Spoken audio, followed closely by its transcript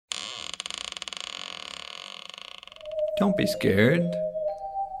Don't be scared.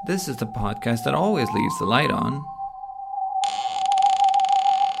 This is the podcast that always leaves the light on.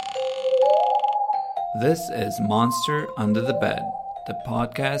 This is Monster Under the Bed, the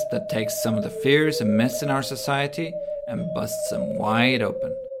podcast that takes some of the fears and myths in our society and busts them wide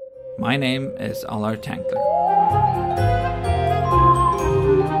open. My name is Alar Tankler.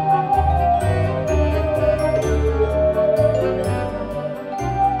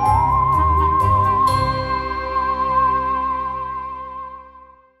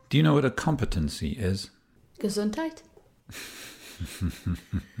 Do you know what a competency is? Gesundheit.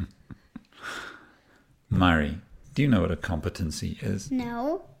 Mari, do you know what a competency is?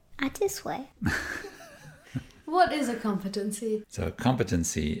 No, I just swear. What is a competency? So a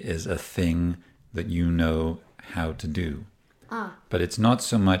competency is a thing that you know how to do. But it's not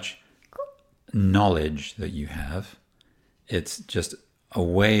so much knowledge that you have. It's just a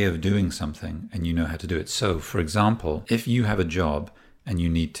way of doing something and you know how to do it. So, for example, if you have a job and you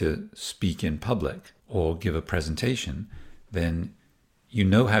need to speak in public or give a presentation, then you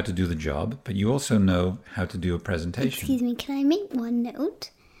know how to do the job, but you also know how to do a presentation. Excuse me, can I make one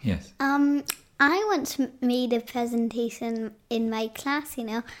note? Yes. I once made a presentation in my class,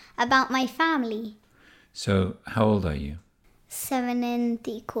 about my family. So, how old are you? 7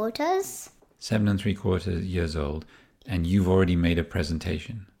 3/4. 7 3/4 years old, and you've already made a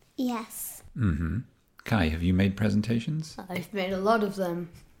presentation. Yes. Mm-hmm. Kai, have you made presentations? I've made a lot of them.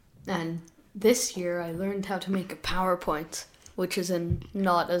 And this year I learned how to make a PowerPoint, which is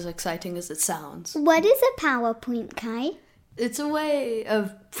not as exciting as it sounds. What is a PowerPoint, Kai? It's a way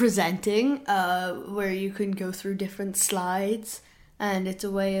of presenting where you can go through different slides, and it's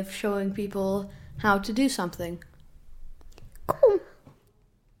a way of showing people how to do something. Cool.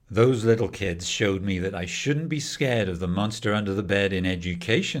 Those little kids showed me that I shouldn't be scared of the monster under the bed in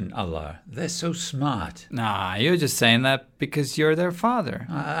education, Allah. They're so smart. Nah, you're just saying that because you're their father.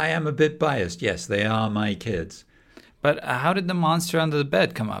 I am a bit biased. Yes, they are my kids. But how did the monster under the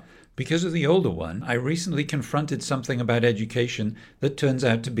bed come up? Because of the older one, I recently confronted something about education that turns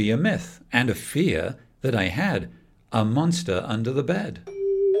out to be a myth and a fear that I had. A monster under the bed.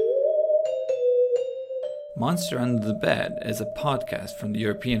 Monster Under the Bed is a podcast from the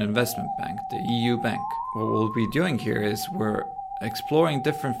European Investment Bank, the EU bank. What we'll be doing here is we're exploring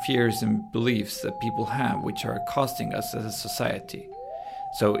different fears and beliefs that people have which are costing us as a society.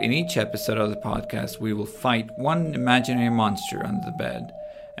 So in each episode of the podcast, we will fight one imaginary monster under the bed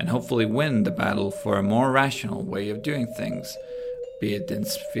and hopefully win the battle for a more rational way of doing things, be it in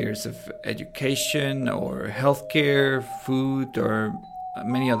spheres of education or healthcare, food, or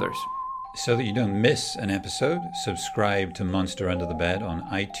many others. So that you don't miss an episode, subscribe to Monster Under the Bed on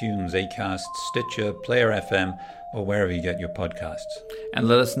iTunes, Acast, Stitcher, Player FM, or wherever you get your podcasts. And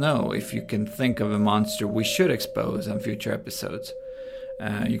let us know if you can think of a monster we should expose on future episodes.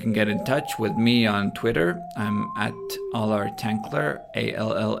 You can get in touch with me on Twitter. I'm at AllarTankler,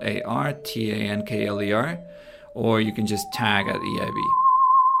 ALLARTANKLER, or you can just tag at EIB.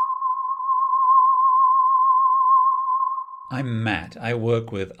 I'm Matt. I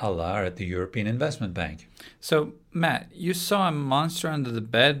work with Allah at the European Investment Bank. So, Matt, you saw a monster under the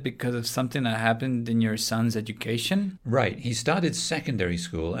bed because of something that happened in your son's education? Right. He started secondary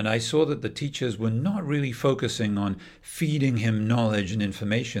school, and I saw that the teachers were not really focusing on feeding him knowledge and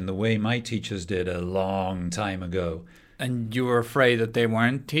information the way my teachers did a long time ago. And you were afraid that they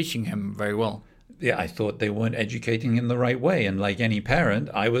weren't teaching him very well? Yeah, I thought they weren't educating him the right way, and like any parent,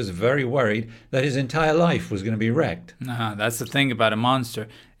 I was very worried that his entire life was going to be wrecked. That's the thing about a monster.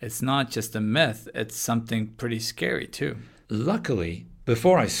 It's not just a myth, it's something pretty scary too. Luckily,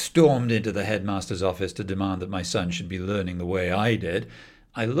 before I stormed into the headmaster's office to demand that my son should be learning the way I did,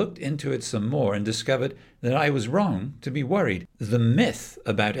 I looked into it some more and discovered that I was wrong to be worried. The myth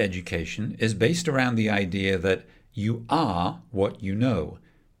about education is based around the idea that you are what you know.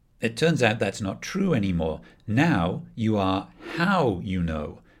 It turns out that's not true anymore. Now you are how you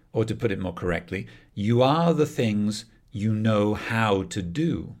know. Or to put it more correctly, you are the things you know how to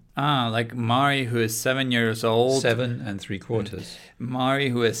do. Like Mari, who is 7 years old. 7 3/4. Mari,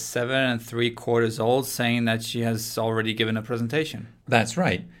 who is 7 3/4 old, saying that she has already given a presentation. That's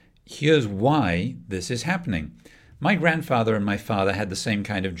right. Here's why this is happening. My grandfather and my father had the same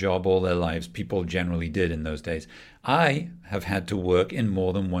kind of job all their lives. People generally did in those days. I have had to work in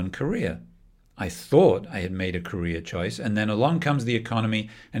more than one career. I thought I had made a career choice, and then along comes the economy,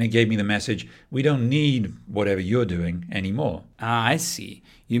 and it gave me the message, we don't need whatever you're doing anymore. I see.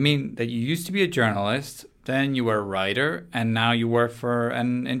 You mean that you used to be a journalist, then you were a writer, and now you work for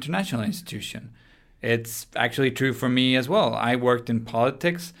an international institution. It's actually true for me as well. I worked in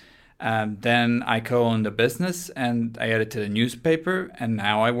politics, Then I co-owned a business and I edited a newspaper, and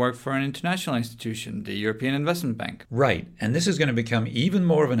now I work for an international institution, the European Investment Bank. Right, and this is going to become even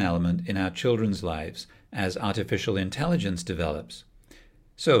more of an element in our children's lives as artificial intelligence develops.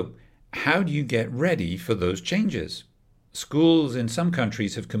 So, how do you get ready for those changes? Schools in some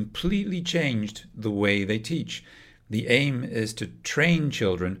countries have completely changed the way they teach. The aim is to train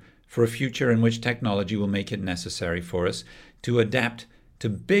children for a future in which technology will make it necessary for us to adapt to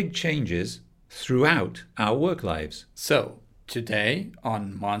big changes throughout our work lives. So, today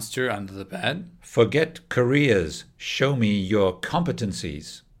on Monster Under the Bed, forget careers, show me your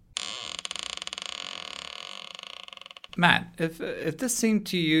competencies. Matt, if this seemed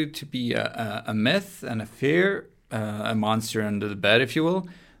to you to be a myth and a fear, a monster under the bed, if you will,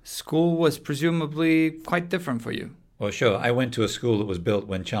 school was presumably quite different for you. Well, sure, I went to a school that was built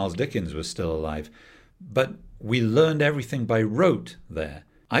when Charles Dickens was still alive, but we learned everything by rote there.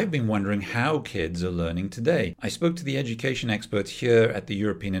 I've been wondering how kids are learning today. I spoke to the education experts here at the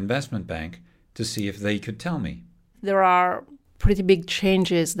European Investment Bank to see if they could tell me. There are pretty big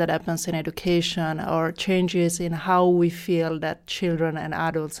changes that happens in education, or changes in how we feel that children and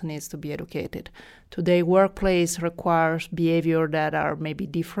adults needs to be educated. Today, workplace requires behavior that are maybe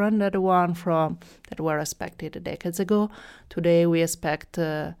different than the one that were expected decades ago. Today, we expect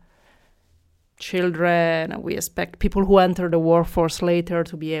children, we expect people who enter the workforce later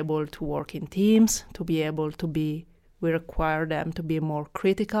to be able to work in teams, we require them to be more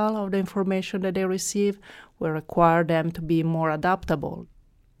critical of the information that they receive. We require them to be more adaptable.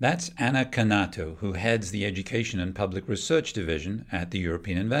 That's Anna Canato, who heads the Education and Public Research Division at the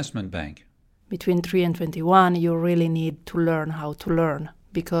European Investment Bank. Between 3 and 21, you really need to learn how to learn,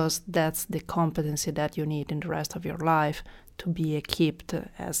 because that's the competency that you need in the rest of your life to be equipped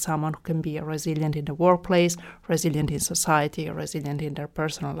as someone who can be resilient in the workplace, resilient in society, resilient in their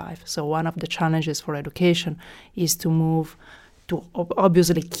personal life. So one of the challenges for education is to move to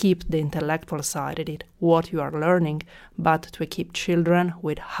obviously keep the intellectual side of it, what you are learning, but to equip children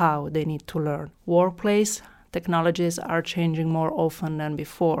with how they need to learn. Workplace technologies are changing more often than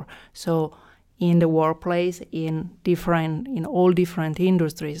before. So in the workplace, in all different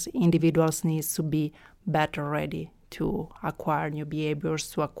industries, individuals need to be better ready to acquire new behaviors,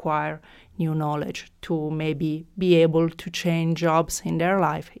 to acquire new knowledge, to maybe be able to change jobs in their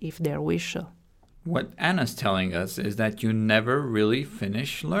life if they wish so. What Anna's telling us is that you never really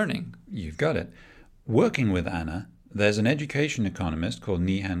finish learning. You've got it. Working with Anna, there's an education economist called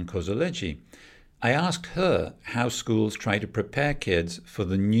Nihan Kozoleci. I asked her how schools try to prepare kids for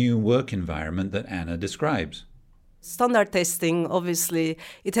the new work environment that Anna describes. Standard testing, obviously,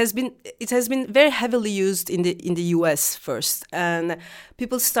 it has been very heavily used in the US first, and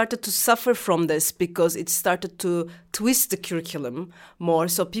people started to suffer from this because it started to twist the curriculum more.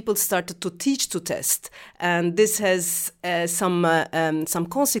 So people started to teach to test, and this has some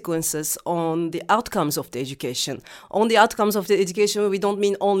consequences on the outcomes of the education. On the outcomes of the education, we don't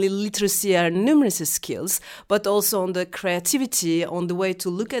mean only literacy and numeracy skills, but also on the creativity, on the way to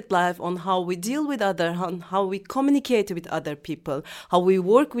look at life, on how we deal with others, on how we communicate with other people, how we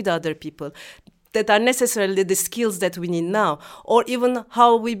work with other people, that are necessarily the skills that we need now, or even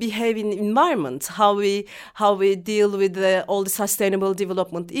how we behave in environments, how we deal with all the sustainable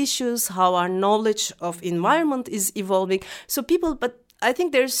development issues, how our knowledge of environment is evolving. So but I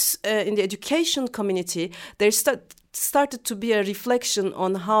think there's in the education community, there's started to be a reflection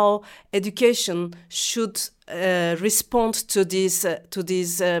on how education should respond to these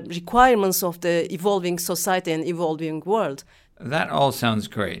requirements of the evolving society and evolving world. That all sounds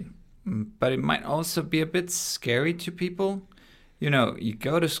great, but it might also be a bit scary to people. You know, you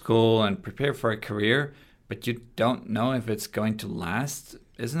go to school and prepare for a career, but you don't know if it's going to last.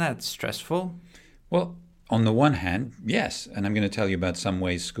 Isn't that stressful? Well, on the one hand, yes, and I'm going to tell you about some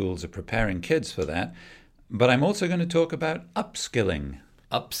ways schools are preparing kids for that. But I'm also going to talk about upskilling.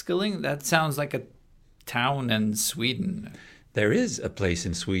 Upskilling? That sounds like a town in Sweden. There is a place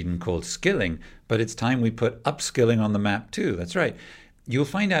in Sweden called Skilling, but it's time we put upskilling on the map too. That's right. You'll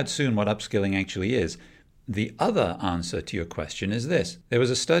find out soon what upskilling actually is. The other answer to your question is this. There was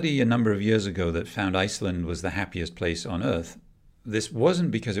a study a number of years ago that found Iceland was the happiest place on earth. This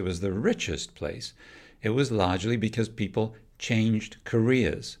wasn't because it was the richest place. It was largely because people changed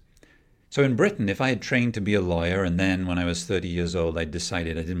careers. So in Britain, if I had trained to be a lawyer and then when I was 30 years old, I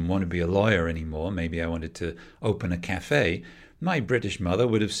decided I didn't want to be a lawyer anymore, maybe I wanted to open a cafe, my British mother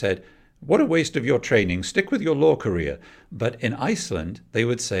would have said, "What a waste of your training, stick with your law career." But in Iceland, they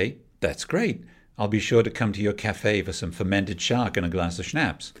would say, "That's great. I'll be sure to come to your cafe for some fermented shark and a glass of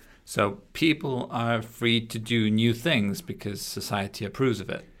schnapps." So people are free to do new things because society approves of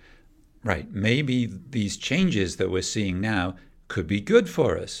it. Right. Maybe these changes that we're seeing now could be good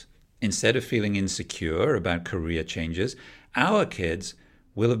for us. Instead of feeling insecure about career changes, our kids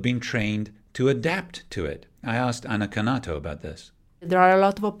will have been trained to adapt to it. I asked Anna Canato about this. There are a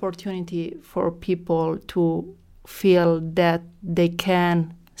lot of opportunity for people to feel that they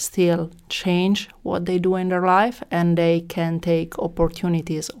can still change what they do in their life, and they can take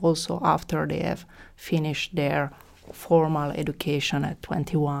opportunities also after they have finished their formal education at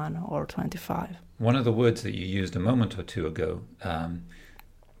 21 or 25. One of the words that you used a moment or two ago,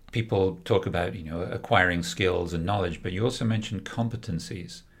 people talk about, acquiring skills and knowledge, but you also mentioned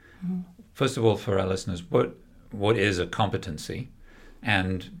competencies. Mm-hmm. First of all, for our listeners, what is a competency,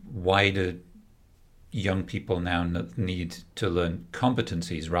 and why do young people now need to learn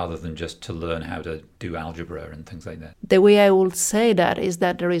competencies rather than just to learn how to do algebra and things like that? The way I would say that is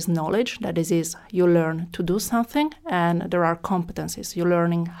that there is knowledge, that is you learn to do something, and there are competencies. You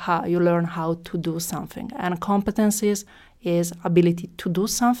learn how to do something. And competencies is ability to do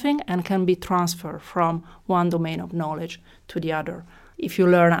something and can be transferred from one domain of knowledge to the other. If you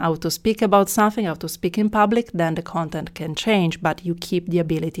learn how to speak about something, how to speak in public, then the content can change, but you keep the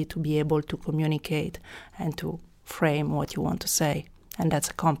ability to be able to communicate and to frame what you want to say. And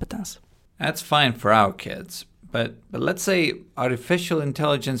that's a competence. That's fine for our kids. But let's say artificial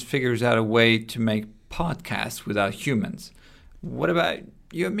intelligence figures out a way to make podcasts without humans. What about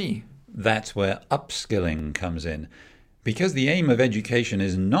you and me? That's where upskilling comes in. Because the aim of education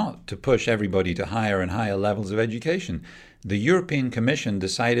is not to push everybody to higher and higher levels of education. The European Commission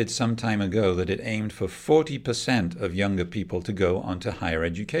decided some time ago that it aimed for 40% of younger people to go on to higher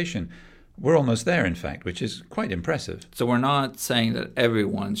education. We're almost there, in fact, which is quite impressive. So we're not saying that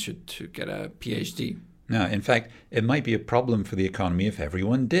everyone should get a PhD. No, in fact, it might be a problem for the economy if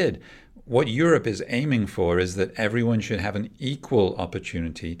everyone did. What Europe is aiming for is that everyone should have an equal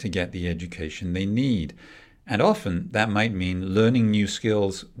opportunity to get the education they need. And often that might mean learning new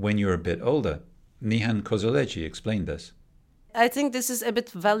skills when you're a bit older. Nihan Kozoleci explained this. I think this is a bit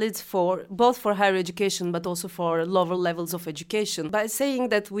valid for both for higher education but also for lower levels of education. By saying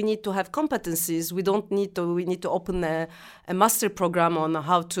that we need to have competencies, we need to open a master program on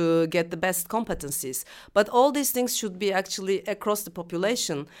how to get the best competencies. But all these things should be actually across the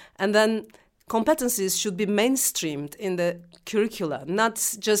population, and then competencies should be mainstreamed in the curricula,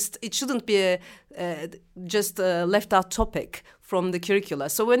 it shouldn't be just a left out topic from the curricula.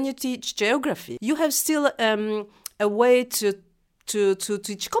 So when you teach geography, you have still a way to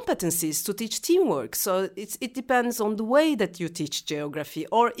teach competencies, to teach teamwork. So it depends on the way that you teach geography,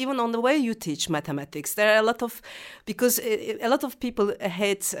 or even on the way you teach mathematics. There are because a lot of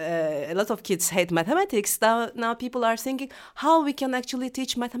kids hate mathematics. Now people are thinking how we can actually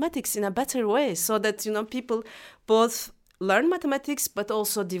teach mathematics in a better way, so that people both learn mathematics but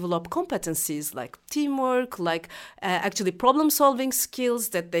also develop competencies like teamwork, like actually problem-solving skills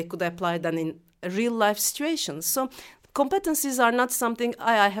that they could apply then in real-life situations. So competencies are not something,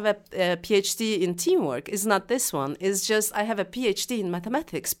 I have a PhD in teamwork. It's not this one. It's just I have a PhD in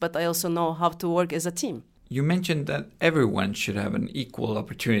mathematics, but I also know how to work as a team. You mentioned that everyone should have an equal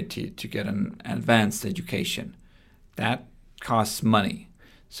opportunity to get an advanced education. That costs money.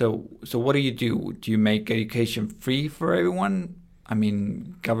 So what do? Do you make education free for everyone? I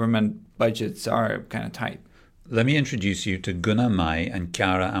mean, government budgets are kind of tight. Let me introduce you to Gunnar Mai and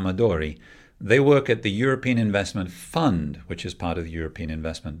Chiara Amadori. They work at the European Investment Fund, which is part of the European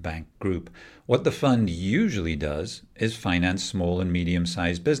Investment Bank Group. What the fund usually does is finance small and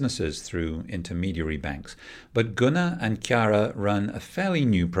medium-sized businesses through intermediary banks. But Gunnar and Chiara run a fairly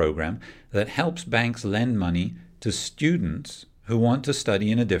new program that helps banks lend money to students who want to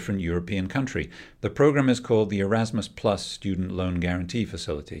study in a different European country. The program is called the Erasmus Plus Student Loan Guarantee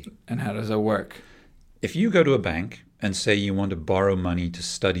Facility. And how does that work? If you go to a bank and say you want to borrow money to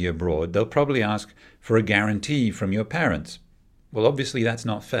study abroad, they'll probably ask for a guarantee from your parents. Well, obviously that's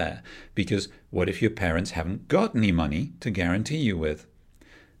not fair, because what if your parents haven't got any money to guarantee you with?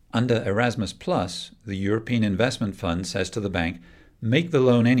 Under Erasmus Plus, the European Investment Fund says to the bank, make the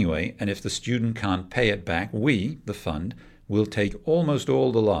loan anyway, and if the student can't pay it back, we, the fund, will take almost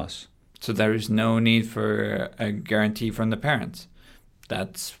all the loss. So there is no need for a guarantee from the parents.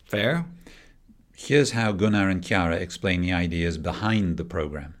 That's fair? Here's how Gunnar and Chiara explain the ideas behind the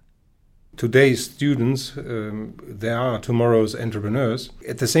program. today's students, they are tomorrow's entrepreneurs.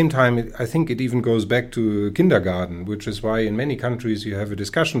 At the same time, I think it even goes back to kindergarten, which is why in many countries you have a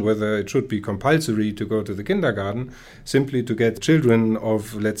discussion whether it should be compulsory to go to the kindergarten, simply to get children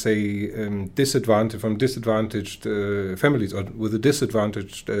of, let's say, disadvantaged families, or with a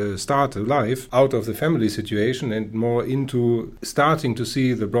disadvantaged start to life, out of the family situation and more into starting to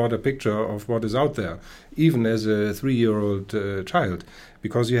see the broader picture of what is out there, even as a 3-year-old child.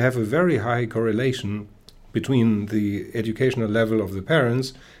 Because you have a very high correlation between the educational level of the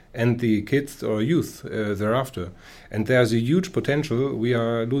parents and the kids or youth thereafter. And there's a huge potential we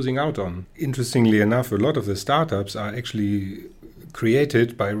are losing out on. Interestingly enough, a lot of the startups are actually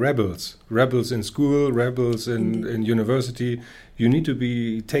created by rebels in school, rebels in university. You need to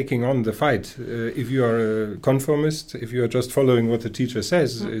be taking on the fight. If you are a conformist, if you are just following what the teacher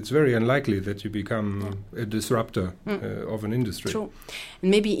says, it's very unlikely that you become a disruptor of an industry. True.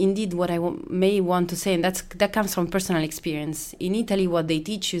 And maybe indeed what I may want to say, and that comes from personal experience. In Italy, what they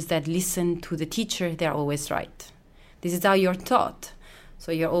teach you is that listen to the teacher, they're always right. This is how you're taught.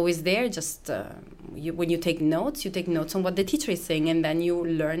 So you're always there, just when you take notes on what the teacher is saying, and then you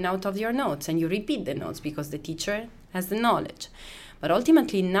learn out of your notes, and you repeat the notes because the teacher has the knowledge. But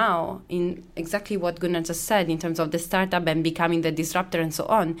ultimately now, in exactly what Gunnar just said, in terms of the startup and becoming the disruptor and so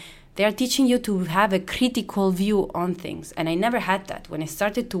on, they are teaching you to have a critical view on things. And I never had that. When I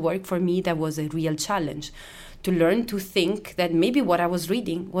started to work, for me, that was a real challenge. To learn to think that maybe what I was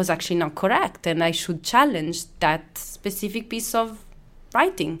reading was actually not correct, and I should challenge that specific piece of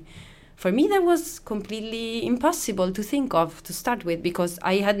writing. For me, that was completely impossible to think of to start with, because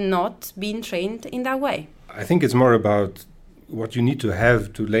I had not been trained in that way. I think it's more about what you need to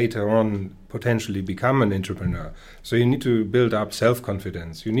have to later on potentially become an entrepreneur. So you need to build up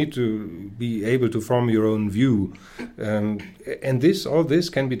self-confidence. You need to be able to form your own view. And all this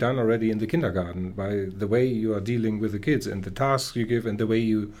can be done already in the kindergarten by the way you are dealing with the kids and the tasks you give and the way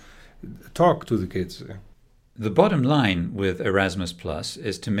you talk to the kids. The bottom line with Erasmus Plus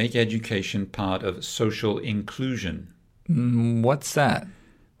is to make education part of social inclusion. What's that?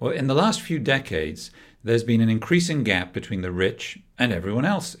 Well, in the last few decades, there's been an increasing gap between the rich and everyone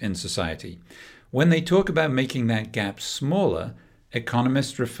else in society. When they talk about making that gap smaller,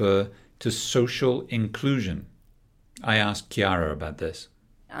 economists refer to social inclusion. I asked Chiara about this.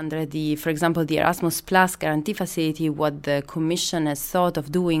 Under for example, the Erasmus Plus guarantee facility, what the Commission has thought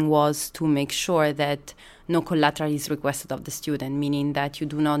of doing was to make sure that no collateral is requested of the student, meaning that you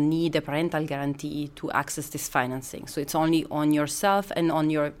do not need a parental guarantee to access this financing. So it's only on yourself and on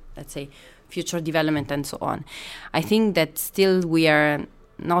your, let's say, future development and so on. I think that still we are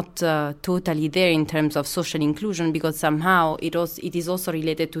not totally there in terms of social inclusion, because somehow it is also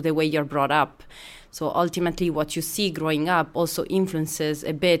related to the way you're brought up. So ultimately what you see growing up also influences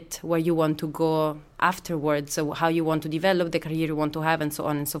a bit where you want to go afterwards, so how you want to develop the career you want to have and so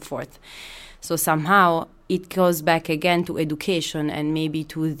on and so forth. So somehow it goes back again to education and maybe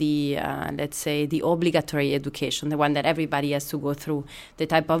to the, let's say, the obligatory education, the one that everybody has to go through, the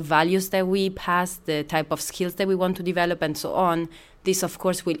type of values that we pass, the type of skills that we want to develop and so on. This, of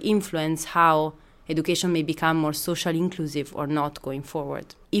course, will influence how education may become more socially inclusive or not going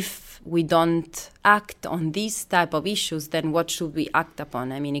forward. If we don't act on these type of issues, then what should we act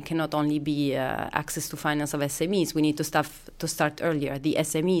upon? I mean, it cannot only be access to finance of SMEs. We need to start earlier. The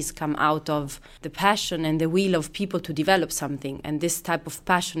SMEs come out of the passion and the will of people to develop something. And this type of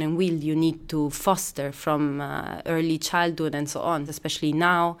passion and will you need to foster from early childhood and so on, especially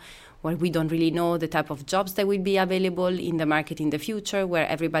now, where we don't really know the type of jobs that will be available in the market in the future, where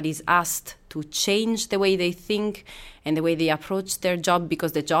everybody's asked to change the way they think and the way they approach their job,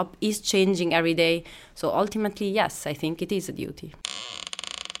 because the job is changing every day. So ultimately, yes, I think it is a duty.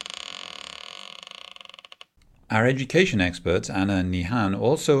 Our education experts, Anna and Nihan,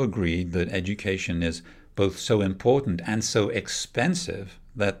 also agreed that education is both so important and so expensive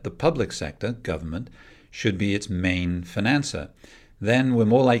that the public sector, government, should be its main financer. Then we're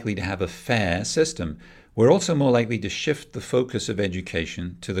more likely to have a fair system. We're also more likely to shift the focus of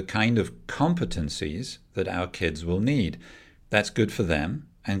education to the kind of competencies that our kids will need. That's good for them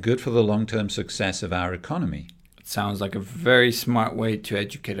and good for the long-term success of our economy. It sounds like a very smart way to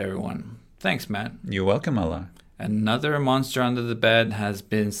educate everyone. Thanks, Matt. You're welcome, Allah. Another monster under the bed has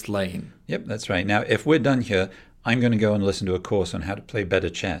been slain. Yep, that's right. Now, if we're done here, I'm going to go and listen to a course on how to play better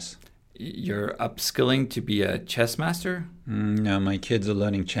chess. You're upskilling to be a chess master? No, my kids are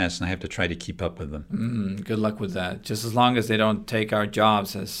learning chess and I have to try to keep up with them. Good luck with that. Just as long as they don't take our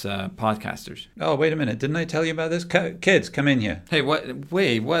jobs as podcasters. Oh, wait a minute. Didn't I tell you about this? Kids, come in here. Hey, what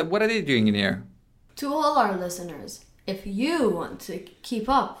are they doing in here? To all our listeners, If you want to keep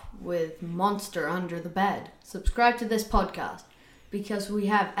up with Monster Under the Bed, subscribe to this podcast because we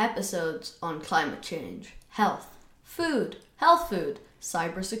have episodes on climate change, health food,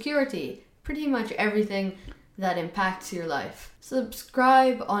 cybersecurity, pretty much everything that impacts your life.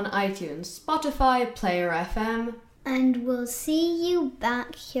 Subscribe on iTunes, Spotify, Player FM. And we'll see you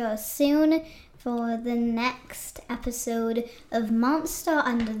back here soon for the next episode of Monster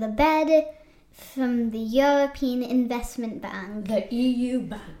Under the Bed from the European Investment Bank. The EU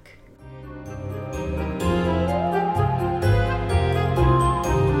Bank.